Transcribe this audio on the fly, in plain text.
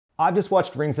I've just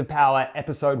watched Rings of Power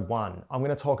episode 1. I'm going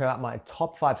to talk about my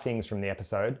top 5 things from the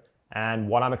episode and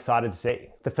what I'm excited to see.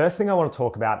 The first thing I want to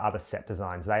talk about are the set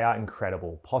designs. They are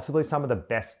incredible, possibly some of the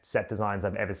best set designs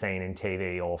I've ever seen in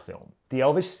TV or film. The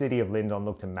elvish city of Lindon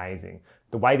looked amazing.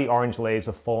 The way the orange leaves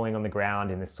were falling on the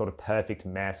ground in this sort of perfect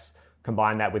mess,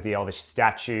 combine that with the elvish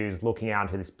statues looking out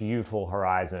into this beautiful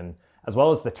horizon, as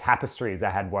well as the tapestries they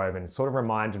had woven, sort of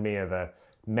reminded me of a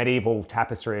medieval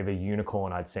tapestry of a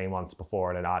unicorn I'd seen once before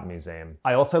at an art museum.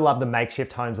 I also love the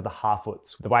makeshift homes of the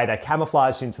Harfoots, the way they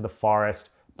camouflaged into the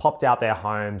forest, popped out their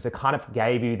homes. It kind of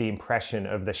gave you the impression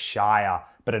of the Shire,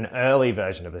 but an early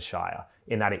version of the Shire,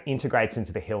 in that it integrates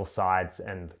into the hillsides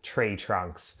and the tree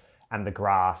trunks and the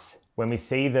grass. When we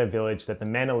see the village that the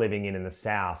men are living in the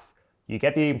south, you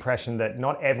get the impression that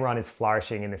not everyone is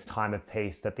flourishing in this time of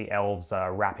peace that the elves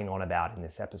are rapping on about in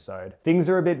this episode. Things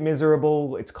are a bit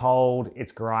miserable, it's cold,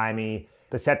 it's grimy.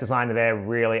 The set design there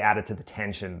really added to the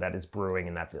tension that is brewing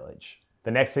in that village.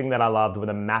 The next thing that I loved were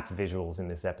the map visuals in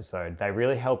this episode. They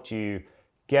really helped you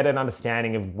get an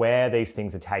understanding of where these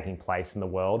things are taking place in the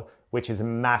world, which is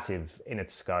massive in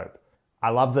its scope. I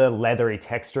love the leathery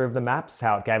texture of the maps,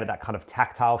 how it gave it that kind of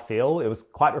tactile feel. It was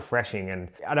quite refreshing, and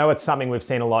I know it's something we've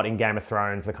seen a lot in Game of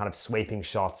Thrones, the kind of sweeping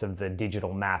shots of the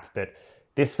digital map, but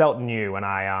this felt new, and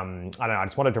I don't know, I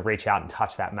just wanted to reach out and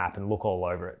touch that map and look all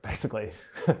over it, basically.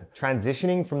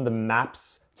 Transitioning from the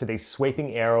maps to these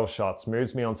sweeping aerial shots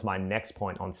moves me on to my next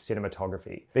point on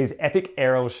cinematography. These epic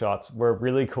aerial shots were a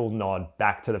really cool nod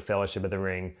back to the Fellowship of the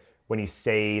Ring, when you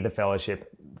see the Fellowship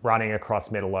running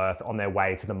across Middle-earth on their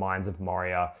way to the mines of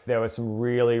Moria. There was some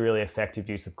really, really effective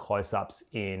use of close-ups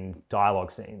in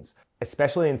dialogue scenes,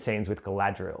 especially in scenes with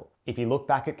Galadriel. If you look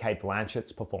back at Cate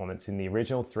Blanchett's performance in the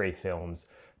original 3 films,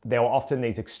 there were often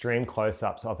these extreme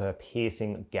close-ups of her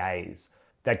piercing gaze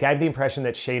that gave the impression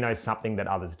that she knows something that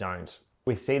others don't.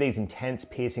 We see these intense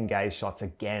piercing gaze shots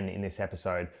again in this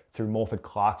episode through Morfydd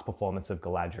Clark's performance of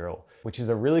Galadriel, which is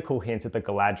a really cool hint at the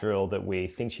Galadriel that we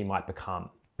think she might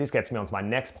become. This gets me on to my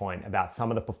next point about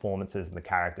some of the performances and the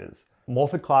characters.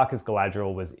 Morfydd Clark as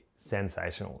Galadriel was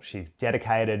sensational. She's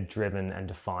dedicated, driven, and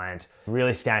defiant.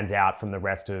 Really stands out from the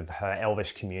rest of her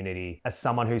elvish community as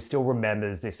someone who still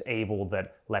remembers this evil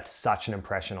that left such an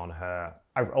impression on her.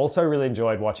 I've also really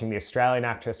enjoyed watching the Australian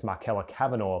actress Markella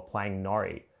Kavanagh playing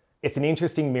Nori. It's an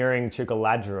interesting mirroring to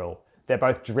Galadriel. They're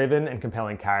both driven and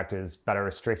compelling characters, but are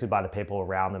restricted by the people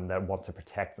around them that want to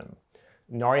protect them.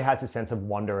 Nori has a sense of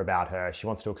wonder about her. She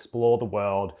wants to explore the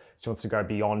world. She wants to go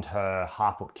beyond her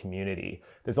Harfoot community.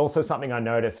 There's also something I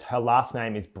noticed. Her last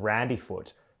name is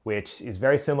Brandyfoot, which is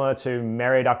very similar to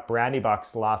Meriadoc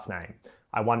Brandybuck's last name.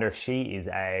 I wonder if she is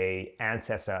an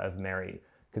ancestor of Merry,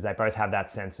 because they both have that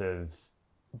sense of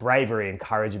bravery and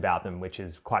courage about them, which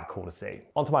is quite cool to see.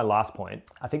 On to my last point.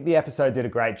 I think the episode did a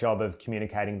great job of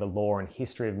communicating the lore and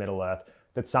history of Middle-earth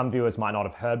that some viewers might not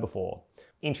have heard before,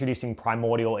 introducing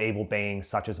primordial evil beings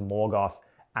such as Morgoth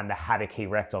and the havoc he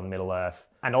wreaked on Middle-earth,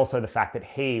 and also the fact that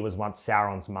he was once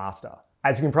Sauron's master.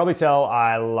 As you can probably tell,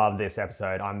 I love this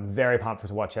episode. I'm very pumped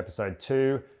to watch episode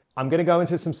 2. I'm going to go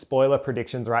into some spoiler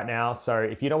predictions right now, so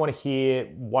if you don't want to hear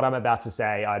what I'm about to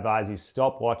say, I advise you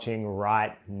stop watching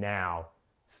right now.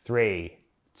 3,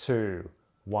 2,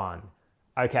 1.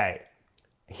 Okay,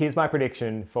 here's my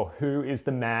prediction for who is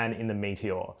the man in the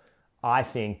meteor. I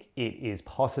think it is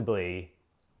possibly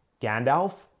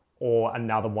Gandalf or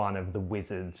another one of the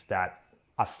wizards that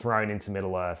are thrown into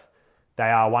Middle-earth. They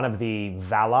are one of the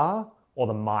Valar or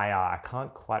the Maiar, I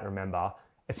can't quite remember.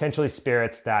 Essentially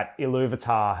spirits that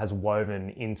Iluvatar has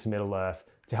woven into Middle-earth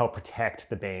to help protect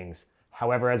the beings.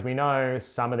 However, as we know,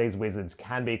 some of these wizards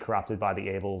can be corrupted by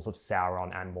the evils of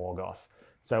Sauron and Morgoth.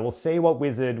 So we'll see what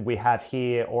wizard we have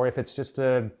here, or if it's just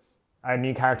a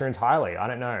new character entirely. I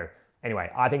don't know.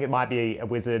 Anyway, I think it might be a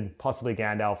wizard, possibly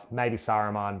Gandalf, maybe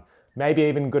Saruman, maybe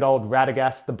even good old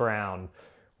Radagast the Brown.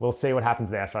 We'll see what happens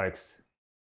there, folks.